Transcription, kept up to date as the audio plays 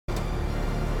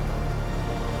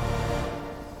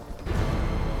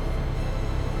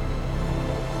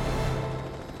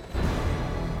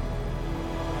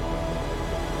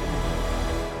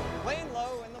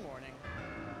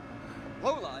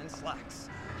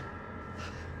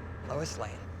Lois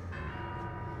Lane.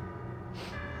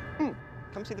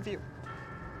 Come see the view.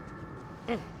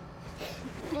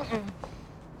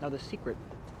 Now the secret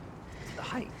to the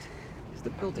height is the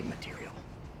building material.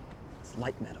 It's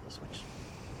light metals, which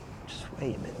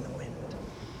sway a bit in the wind.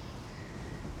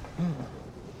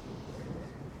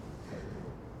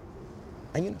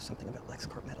 And you know something about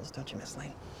LexCorp metals, don't you, Miss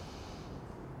Lane?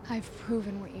 I've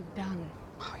proven what you've done.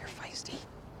 Oh, you're feisty.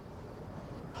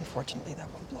 Unfortunately, that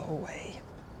will blow away.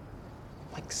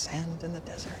 Like sand in the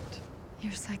desert.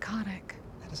 You're psychotic.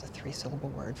 That is a 3-syllable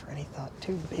word for any thought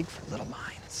too big for little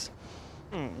minds.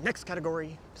 Next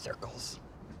category, circles.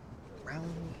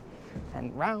 Round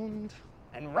and round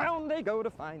and round they go to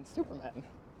find Superman.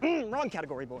 Wrong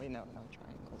category, boy. No,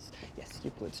 triangles. Yes,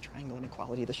 Euclid's triangle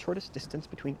inequality. The shortest distance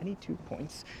between any 2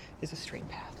 points is a straight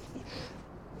path.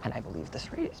 And I believe the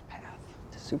straightest path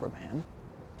to Superman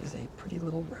is a pretty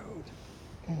little road.